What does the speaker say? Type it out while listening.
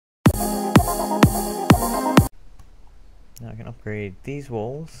Now I can upgrade these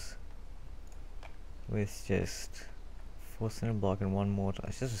walls with just 4 cinder block and 1 mortar.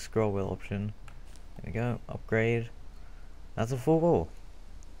 It's just a scroll wheel option. There we go, upgrade. That's a full wall.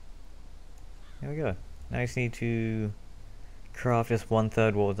 There we go. Now I just need to craft just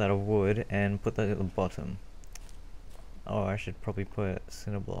 1/3 walls out of wood and put those at the bottom. Oh, I should probably put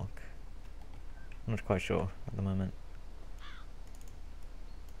cinder block. I'm not quite sure at the moment.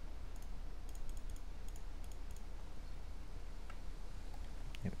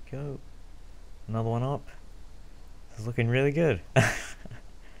 There we go. Another one up. This is looking really good.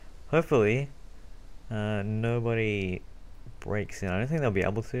 Hopefully, nobody breaks in. I don't think they'll be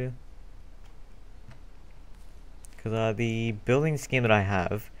able to. Because the building scheme that I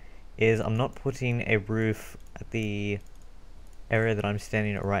have is I'm not putting a roof at the area that I'm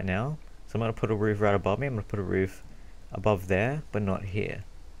standing at right now. So I'm going to put a roof right above me. I'm going to put a roof above there, but not here.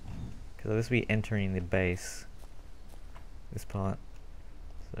 Because this will be entering the base. This part.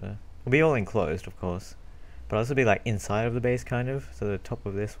 So it'll be all enclosed, of course. But also be like inside of the base, kind of. So the top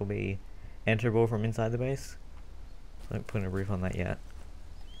of this will be enterable from inside the base. So I don't put a roof on that yet.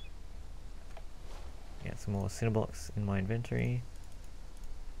 Get some more cinder blocks in my inventory.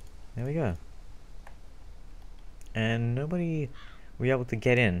 There we go. And nobody will be able to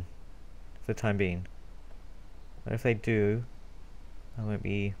get in for the time being. But if they do, there won't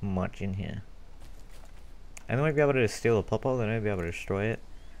be much in here. And they won't be able to steal the pop hole, they won't be able to destroy it.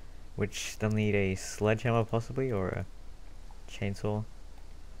 Which they'll need a sledgehammer possibly, or a chainsaw.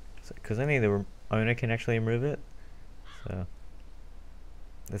 Because only the owner can actually remove it. So,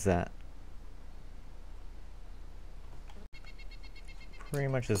 there's that. Pretty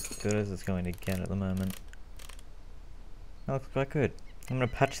much as good as it's going to get at the moment. That looks quite good. I'm going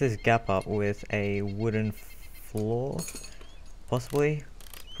to patch this gap up with a wooden floor. Possibly.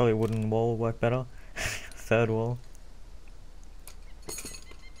 Probably wooden wall will work better. 3rd wall.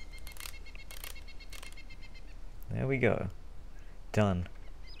 There we go. Done.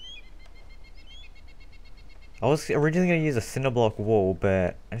 I was originally going to use a cinder block wall,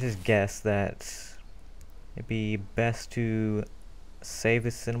 but I just guessed that it'd be best to save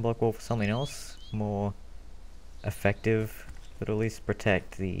this cinder block wall for something else more effective, but at least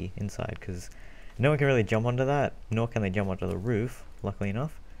protect the inside, because no one can really jump onto that, nor can they jump onto the roof, luckily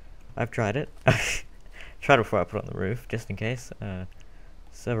enough. I've tried it. Tried it before I put it on the roof, just in case.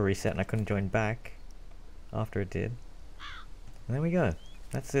 Server reset and I couldn't join back after it did. And there we go.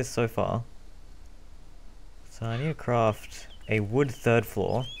 That's this so far. So I need to craft a wood 3rd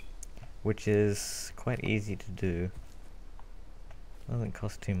floor, which is quite easy to do. Doesn't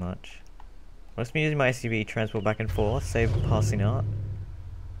cost too much. I'll just be using my SUV transport back and forth, save passing out.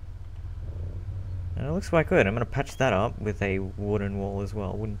 And it looks quite good. I'm going to patch that up with a wooden wall as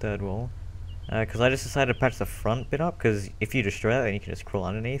well, wooden 3rd wall. Because I just decided to patch the front bit up, because if you destroy that, then you can just crawl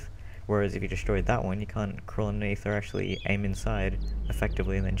underneath. Whereas if you destroyed that one, you can't crawl underneath or actually aim inside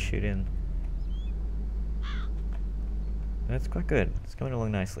effectively and then shoot in. That's quite good. It's going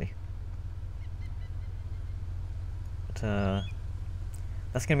along nicely. But,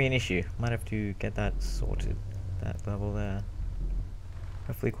 that's going to be an issue. Might have to get that sorted, that level there.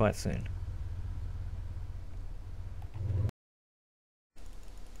 Hopefully quite soon.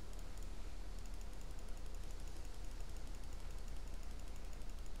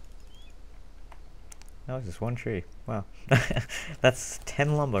 That was just one tree. Wow. That's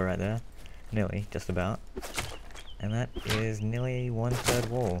 10 lumber right there. Nearly, just about. And that is nearly 1/3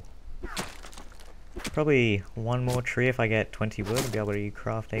 wall. Probably one more tree if I get 20 wood and be able to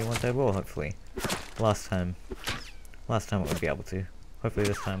craft a 1/3 wall, hopefully. Last time I would be able to. Hopefully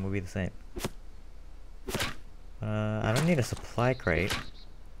this time will be the same. I don't need a supply crate.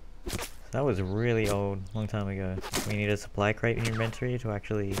 That was really old, long time ago. We need a supply crate in your inventory to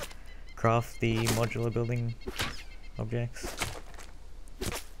actually craft the modular building objects.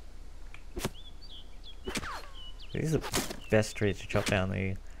 These are the best trees to chop down,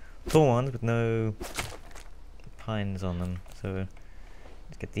 the tall ones with no pines on them. So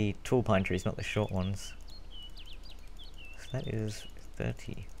let's get the tall pine trees, not the short ones. So that is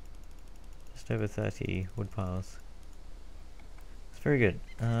 30. Just over 30 wood piles. It's very good.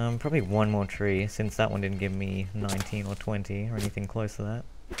 Probably one more tree, since that one didn't give me 19 or 20 or anything close to that.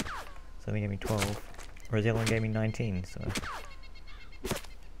 So they gave me 12. Whereas the other one gave me 19, so.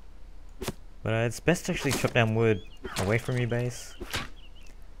 But it's best to actually chop down wood away from your base,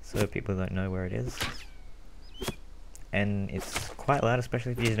 so people don't know where it is. And it's quite loud,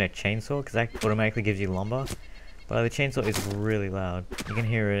 especially if you're using a chainsaw, because that automatically gives you lumber. But the chainsaw is really loud. You can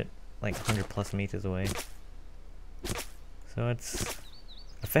hear it like 100 plus meters away. So it's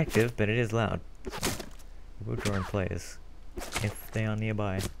effective, but it is loud. So it will draw in players. if they are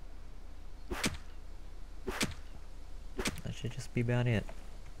nearby. That should just be about it.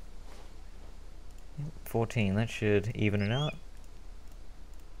 14, that should even it out.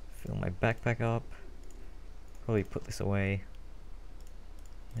 Fill my backpack up. Probably put this away.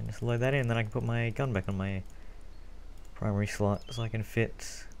 And just load that in, then I can put my gun back on my primary slot so I can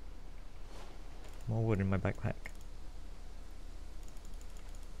fit more wood in my backpack.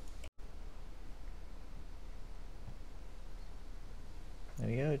 There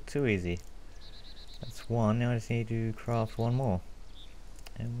we go, too easy. That's one, now I just need to craft one more.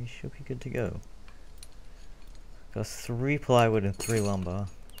 And we should be good to go. Got 3 plywood and 3 lumber,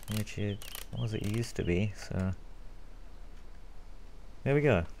 which it was it used to be, so there we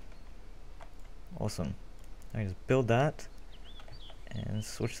go. Awesome. I just build that and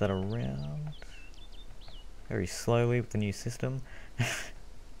switch that around very slowly with the new system.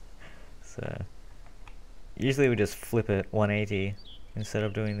 So usually we just flip it 180 instead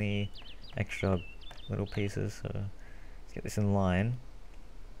of doing the extra little pieces. So let's get this in line.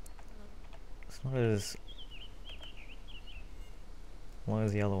 It's not as long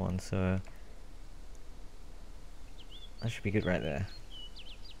as the other one, so that should be good right there.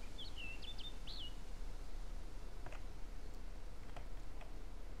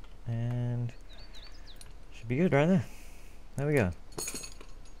 And should be good right there. There we go.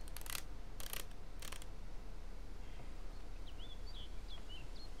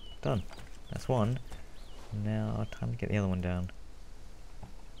 Done. That's one. Now time to get the other one down.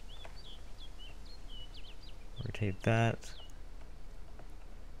 Rotate that.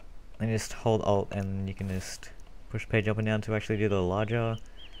 And just hold Alt and you can just push page up and down to actually do the larger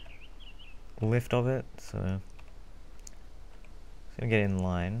lift of it. So it's gonna get in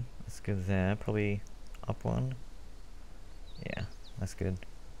line. That's good there. Probably up one. Yeah, that's good.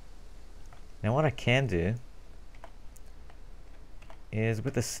 Now what I can do is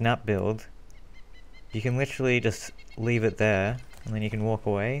with the snap build, you can literally just leave it there and then you can walk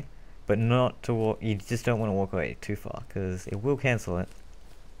away, but not to walk. You just don't want to walk away too far because it will cancel it.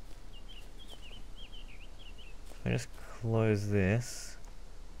 So I just close this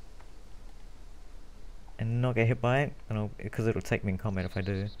and not get hit by it, because it'll take me in combat if I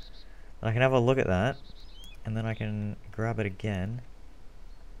do. And I can have a look at that, and then I can grab it again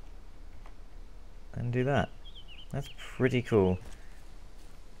and do that. That's pretty cool.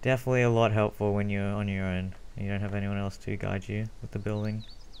 Definitely a lot helpful when you're on your own and you don't have anyone else to guide you with the building.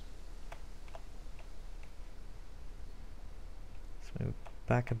 Let's move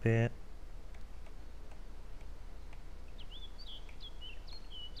back a bit.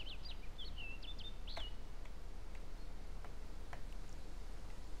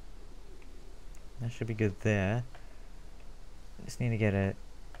 That should be good there. Just need to get it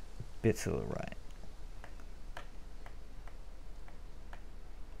a bit to the right.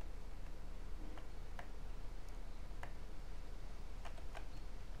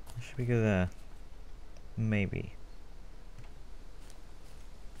 That should be good there. Maybe.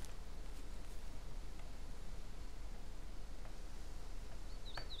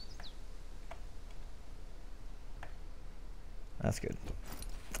 That's good.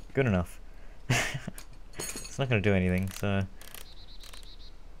 Good enough. It's not going to do anything, so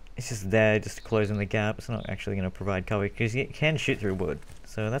it's just there, just closing the gap. It's not actually going to provide cover because you can shoot through wood,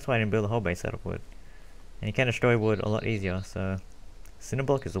 so that's why I didn't build the whole base out of wood. And you can destroy wood a lot easier, so cinder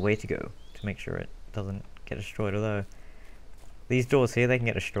block is the way to go to make sure it doesn't get destroyed. Although these doors here, they can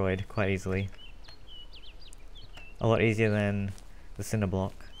get destroyed quite easily, a lot easier than the cinder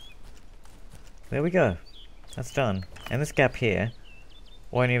block. There we go, that's done. And this gap here,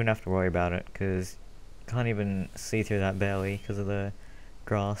 won't even have to worry about it because you can't even see through that barely because of the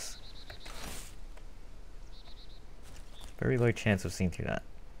grass. Very low chance of seeing through that.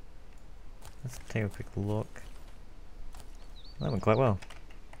 Let's take a quick look. That went quite well.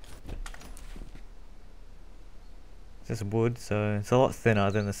 It's just wood, so it's a lot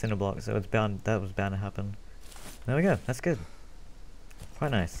thinner than the cinder block, so that was bound to happen. There we go, that's good.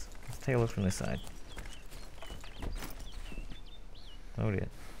 Quite nice. Let's take a look from this side. Oh dear.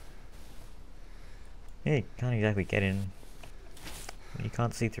 Yeah, you can't exactly get in. You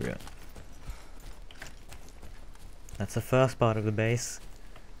can't see through it. That's the first part of the base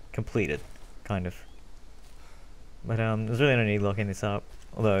completed, kind of. But there's really no need locking this up.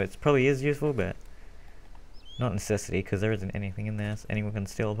 Although it probably is useful, but not necessity because there isn't anything in there. So anyone can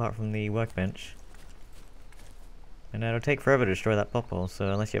steal apart from the workbench. And it'll take forever to destroy that pop hole,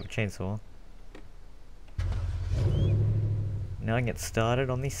 so unless you have a chainsaw. Now I can get started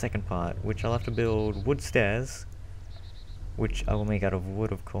on the second part, which I'll have to build wood stairs, which I will make out of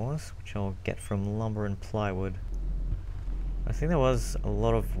wood, of course, which I'll get from lumber and plywood. I think there was a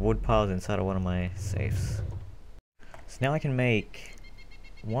lot of wood piles inside of one of my safes. So now I can make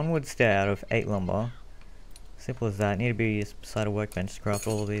 1 wood stair out of 8 lumber. Simple as that. Need to be beside a workbench to craft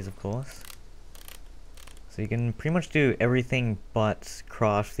all of these, of course. So you can pretty much do everything but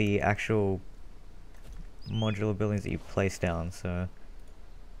craft the actual modular buildings that you place down. So,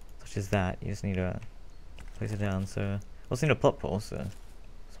 such as that, you just need to place it down. So, I also need a plot pole, so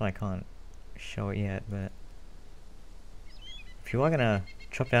that's why I can't show it yet. But if you are gonna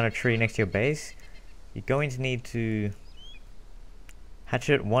chop down a tree next to your base, you're going to need to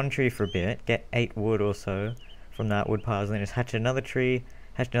hatchet 1 tree for a bit, get 8 wood or so from that wood piles, and then just hatchet another tree,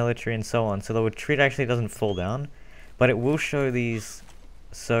 and so on. So the tree actually doesn't fall down, but it will show these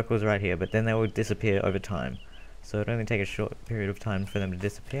circles right here, but then they will disappear over time. So it'll only take a short period of time for them to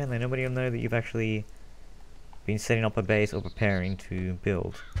disappear, and then nobody will know that you've actually been setting up a base or preparing to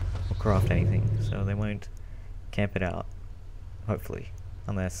build or craft anything. So they won't camp it out, hopefully,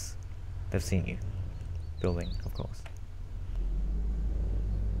 unless they've seen you building, of course.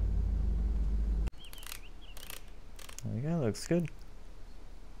 There we go, looks good.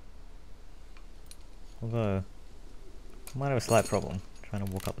 Although, I might have a slight problem trying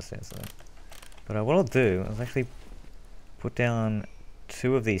to walk up the stairs though. But what I'll do is actually put down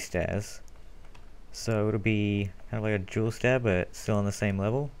 2 of these stairs. So it'll be kind of like a dual stair, but still on the same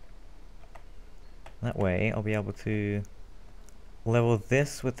level. That way, I'll be able to level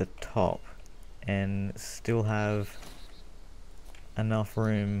this with the top and still have enough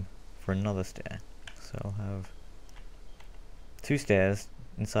room for another stair. So I'll have 2 stairs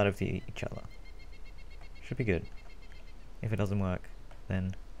inside of each other. Should be good. If it doesn't work,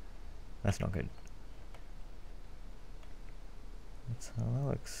 then that's not good. That's how that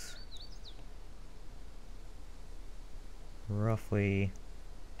looks. Roughly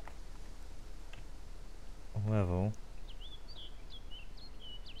level.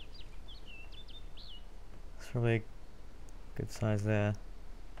 It's probably a good size there.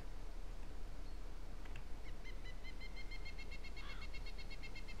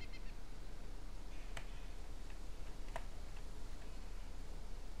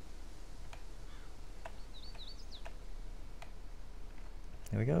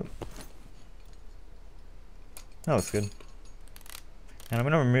 There we go. That looks good. And I'm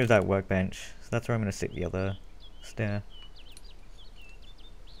going to remove that workbench, so that's where I'm going to stick the other stair.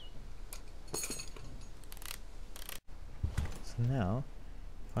 So now,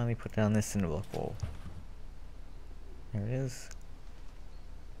 finally put down this cinder block wall. There it is.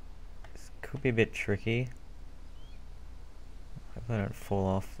 This could be a bit tricky. Hope I don't fall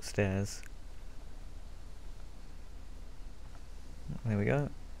off the stairs. There we go.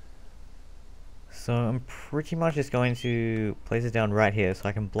 So I'm pretty much just going to place it down right here so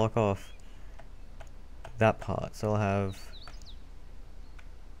I can block off that part. So I'll have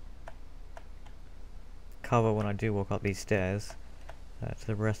cover when I do walk up these stairs to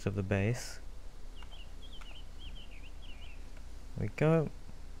the rest of the base. There we go.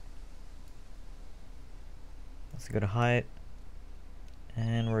 That's a good height.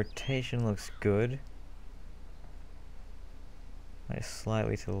 And rotation looks good.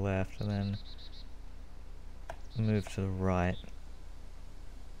 Slightly to the left and then move to the right,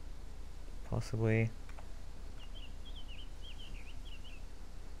 possibly.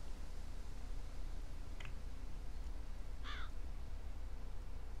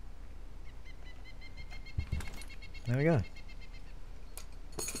 There we go.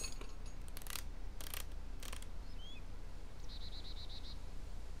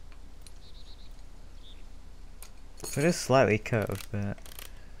 So it is slightly curved, but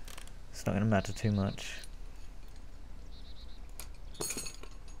it's not going to matter too much.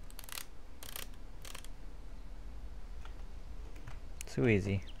 Too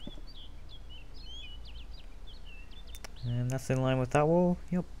easy. And that's in line with that wall.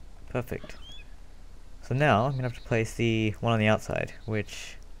 Yep, perfect. So now I'm going to have to place the one on the outside,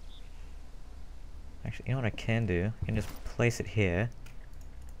 which... Actually, you know what I can do? I can just place it here,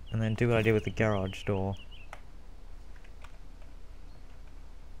 and then do what I did with the garage door.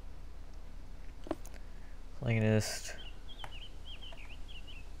 I can just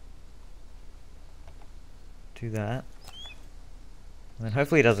do that, and then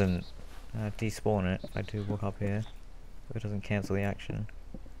hopefully it doesn't despawn it if I do walk up here, so it doesn't cancel the action.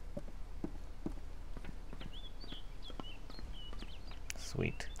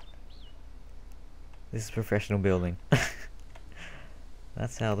 Sweet. This is professional building.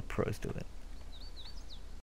 That's how the pros do it.